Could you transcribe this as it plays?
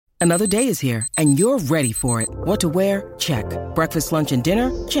Another day is here, and you're ready for it. What to wear? Check. Breakfast, lunch, and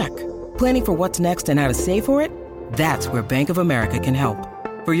dinner? Check. Planning for what's next and how to save for it? That's where Bank of America can help.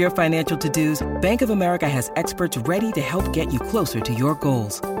 For your financial to-dos, Bank of America has experts ready to help get you closer to your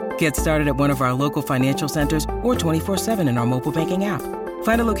goals. Get started at one of our local financial centers or 24/7 in our mobile banking app.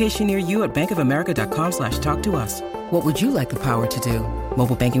 Find a location near you at bankofamerica.com/talktous. What would you like the power to do?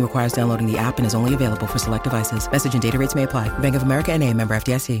 Mobile banking requires downloading the app and is only available for select devices. Message and data rates may apply. Bank of America N.A., member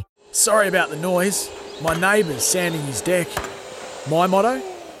FDIC. Sorry about the noise. My neighbour's sanding his deck. My motto?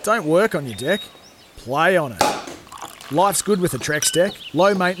 Don't work on your deck. Play on it. Life's good with a Trex deck.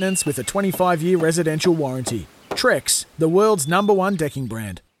 Low maintenance with a 25-year residential warranty. Trex, the world's #1 decking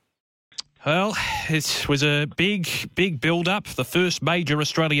brand. Well, it was a big build-up, the first major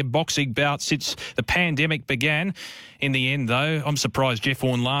Australian boxing bout since the pandemic began. In the end, though, I'm surprised Jeff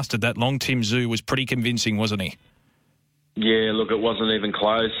Horn lasted that long. Tim Tszyu was pretty convincing, wasn't he? Yeah, look, it wasn't even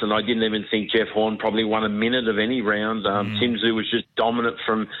close, and I didn't even think Jeff Horn probably won a minute of any round. Tim Tszyu was just dominant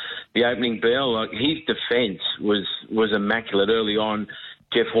from the opening bell. Like, his defence was immaculate early on.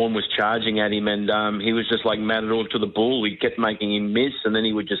 Jeff Horn was charging at him, and he was just like Matador to the bull. He kept making him miss, and then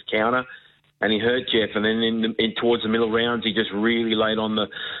he would just counter, and he hurt Jeff. And then in towards the middle rounds, he just really laid on the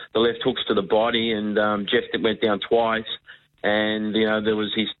left hooks to the body, and Jeff went down twice. And, you know, there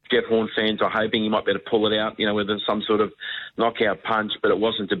was his Jeff Horn fans are hoping he might be able to pull it out, you know, with some sort of knockout punch, but it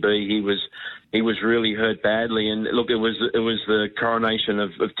wasn't to be. He was really hurt badly. And look, it was the coronation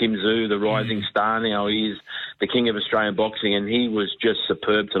of Tim Tszyu, the rising star now. He's the king of Australian boxing, and he was just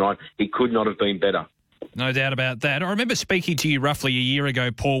superb tonight. He could not have been better. No doubt about that. I remember speaking to you roughly a year ago,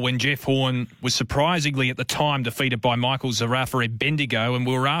 Paul, when Jeff Horn was surprisingly at the time defeated by Michael Zerafa at Bendigo, and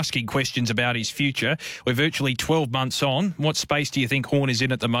we were asking questions about his future. We're virtually 12 months on. What space do you think Horn is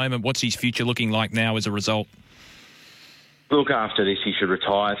in at the moment? What's his future looking like now as a result? Look, after this, he should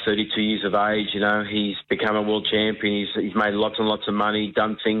retire. 32 years of age, you know, he's become a world champion. He's made lots and lots of money,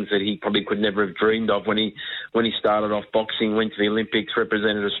 done things that he probably could never have dreamed of when he started off boxing, went to the Olympics,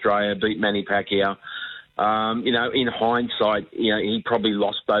 represented Australia, beat Manny Pacquiao. You know, in hindsight, you know, he probably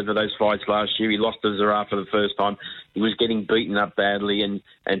lost over those fights last year. He lost to Zerafa the first time. He was getting beaten up badly and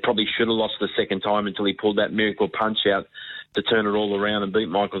probably should have lost the second time until he pulled that miracle punch out to turn it all around and beat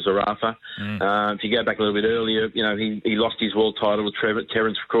Michael Zerafa. If you go back a little bit earlier, you know, he lost his world title with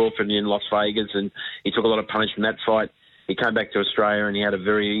Terence Crawford in Las Vegas, and he took a lot of punishment from that fight. He came back to Australia and he had a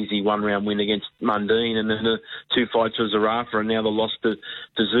very easy one-round win against Mundine, and then the two fights with Zerafa, and now the loss to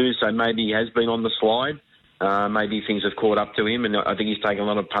Tszyu. So maybe he has been on the slide. Maybe things have caught up to him, and I think he's taken a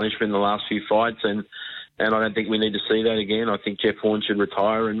lot of punishment in the last few fights, and I don't think we need to see that again. I think Jeff Horn should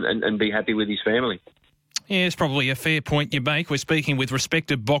retire and be happy with his family. Yeah, it's probably a fair point you make. We're speaking with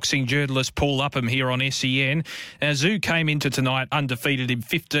respected boxing journalist Paul Upham here on SEN. Now, Tszyu came into tonight undefeated in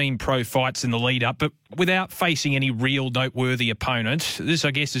 15 pro fights in the lead-up, but without facing any real noteworthy opponent. This,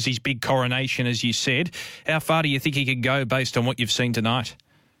 I guess, is his big coronation, as you said. How far do you think he can go based on what you've seen tonight?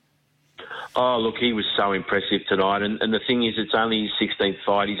 Oh, look, he was so impressive tonight. And the thing is, it's only his 16th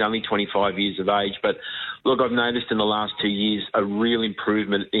fight. He's only 25 years of age. But, look, I've noticed in the last 2 years a real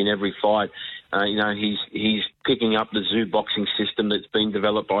improvement in every fight. You know, he's picking up the Tszyu boxing system that's been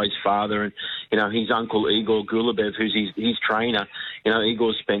developed by his father, and you know, his uncle Igor Gulubev, who's his trainer. You know,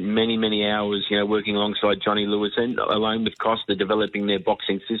 Igor spent many, many hours, you know, working alongside Johnny Lewis and along with Costa developing their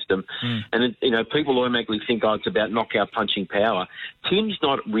boxing system. And you know, people automatically think, oh, it's about knockout punching power. Tim's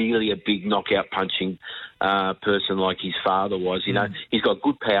not really a big knockout punching person like his father was. You know, he's got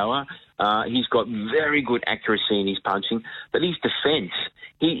good power. He's got very good accuracy in his punching, but his defence,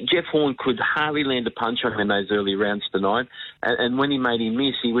 Jeff Horn could hardly land a punch on him in those early rounds tonight. And when he made him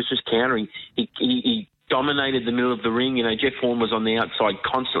miss, he was just countering. He dominated the middle of the ring. You know, Jeff Horn was on the outside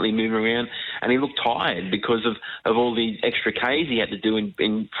constantly moving around, and he looked tired because of all the extra Ks he had to do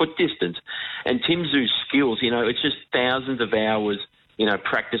in foot distance. And Tim Tszyu's skills, you know, it's just thousands of hours, you know,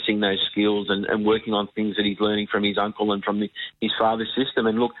 practicing those skills and working on things that he's learning from his uncle and from his father's system.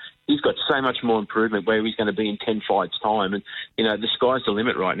 And look, he's got so much more improvement where he's going to be in 10 fights' time. And, you know, the sky's the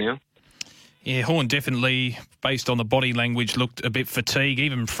limit right now. Yeah, Horn definitely, based on the body language, looked a bit fatigued,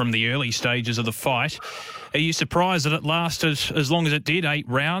 even from the early stages of the fight. Are you surprised that it lasted as long as it did, 8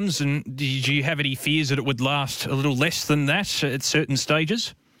 rounds? And did you have any fears that it would last a little less than that at certain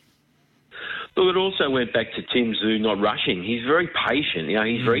stages? Look, it also went back to Tim Tszyu not rushing. He's very patient. You know,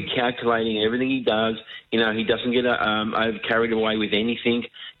 he's very calculating in everything he does. You know, he doesn't get over carried away with anything.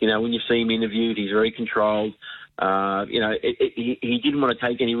 You know, when you see him interviewed, he's very controlled. You know, he didn't want to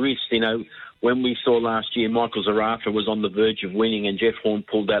take any risks. You know, when we saw last year Michael Zerafa was on the verge of winning and Jeff Horn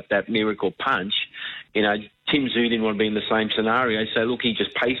pulled out that miracle punch, Tim Tszyu didn't want to be in the same scenario. So, look, he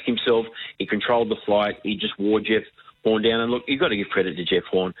just paced himself. He controlled the fight. He just wore Jeff Horn down. And, look, you've got to give credit to Jeff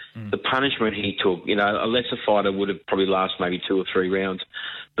Horn. The punishment he took, a lesser fighter would have probably lasted maybe 2 or 3 rounds.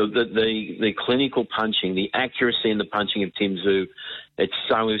 The clinical punching, the accuracy in the punching of Tim Tszyu, it's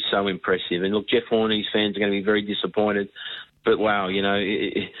so impressive. And, look, Jeff Horn and his fans are going to be very disappointed. But, wow,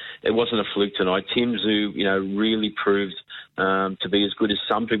 it wasn't a fluke tonight. Tim Tszyu, really proved to be as good as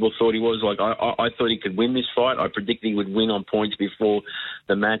some people thought he was. Like, I thought he could win this fight. I predicted he would win on points before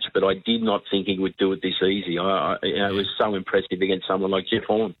the match, but I did not think he would do it this easy. It was so impressive against someone like Jeff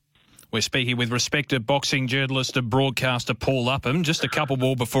Horn. We're speaking with respected boxing journalist and broadcaster Paul Upham. Just a couple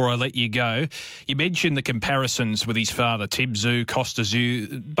more before I let you go. You mentioned the comparisons with his father, Tim Tszyu, Costa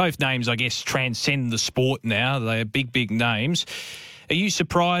Tszyu. Both names, I guess, transcend the sport now. They are big names. Are you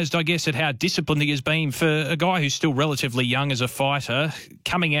surprised, I guess, at how disciplined he has been for a guy who's still relatively young as a fighter,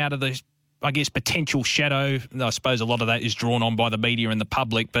 coming out of the, I guess, potential shadow? I suppose a lot of that is drawn on by the media and the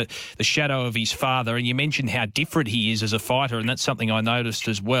public, but the shadow of his father. And you mentioned how different he is as a fighter, and that's something I noticed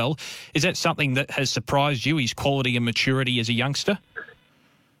as well. Is that something that has surprised you, his quality and maturity as a youngster?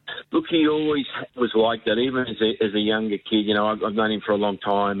 Look, he always was like that, even as a younger kid. I've known him for a long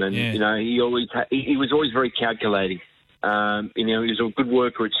time, and he was always very calculating. He was a good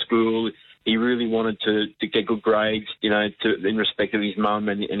worker at school. He really wanted to get good grades, in respect of his mum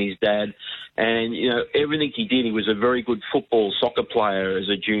and his dad. And, everything he did, he was a very good soccer player as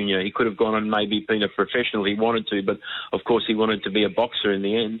a junior. He could have gone and maybe been a professional if he wanted to, but of course he wanted to be a boxer in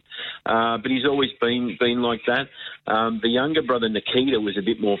the end. But he's always been like that. The younger brother, Nikita, was a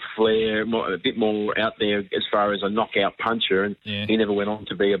bit more flair, a bit more out there as far as a knockout puncher, and he never went on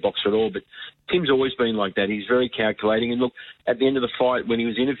to be a boxer at all. But Tim's always been like that. He's very calculating. And look, at the end of the fight, when he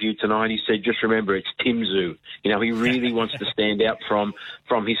was interviewed tonight, he said, just remember, it's Tim Tszyu. He really wants to stand out from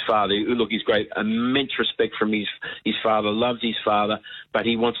his father. Look, he's great. Immense respect from his father, loves his father, but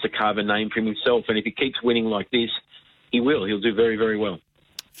he wants to carve a name for himself. And if he keeps winning like this, he will. He'll do very, very well.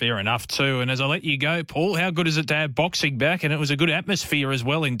 Fair enough too. And as I let you go, Paul, how good is it to have boxing back? And it was a good atmosphere as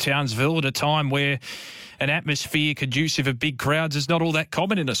well in Townsville at a time where an atmosphere conducive of big crowds is not all that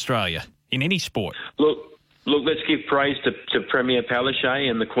common in Australia, in any sport. Look, let's give praise to Premier Palaszczuk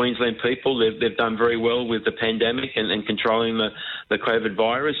and the Queensland people. They've done very well with the pandemic and controlling the COVID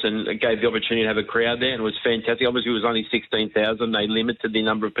virus, and it gave the opportunity to have a crowd there, and it was fantastic. Obviously, it was only 16,000. They limited the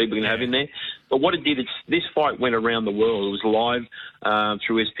number of people you can have in there. But what it did, this fight went around the world. It was live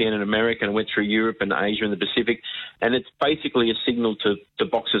through ESPN in America, and it went through Europe and Asia and the Pacific. And it's basically a signal to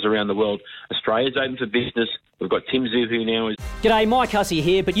boxers around the world. Australia's open for business. We've got Tim Tszyu, who now is... G'day, Mike Hussey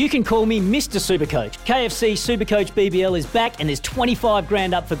here, but you can call me Mr. Supercoach. KFC Supercoach BBL is back and there's 25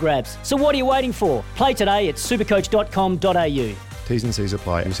 grand up for grabs. So what are you waiting for? Play today at supercoach.com.au. T's and C's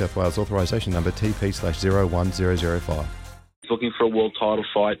apply. New South Wales authorisation number TP/01005. Looking for a world title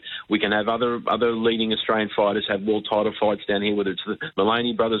fight. We can have other leading Australian fighters have world title fights down here, whether it's the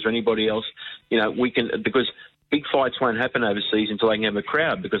Maloney brothers or anybody else. We can, because big fights won't happen overseas until they can have a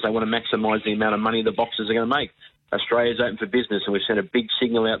crowd, because they want to maximise the amount of money the boxers are going to make. Australia's open for business, and we've sent a big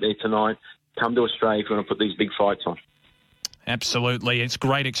signal out there tonight. Come to Australia if you want to put these big fights on. Absolutely. It's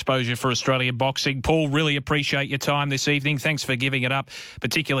great exposure for Australian boxing. Paul, really appreciate your time this evening. Thanks for giving it up,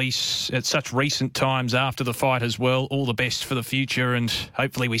 particularly at such recent times after the fight as well. All the best for the future, and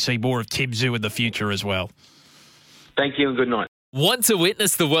hopefully we see more of Tim Tszyu in the future as well. Thank you and good night. Want to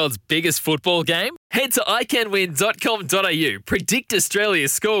witness the world's biggest football game? Head to iCanWin.com.au, predict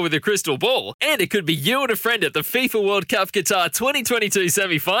Australia's score with a crystal ball, and it could be you and a friend at the FIFA World Cup Qatar 2022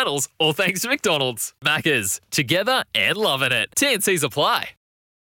 semi-finals, all thanks to McDonald's. Maccas, together and loving it. TNCs apply.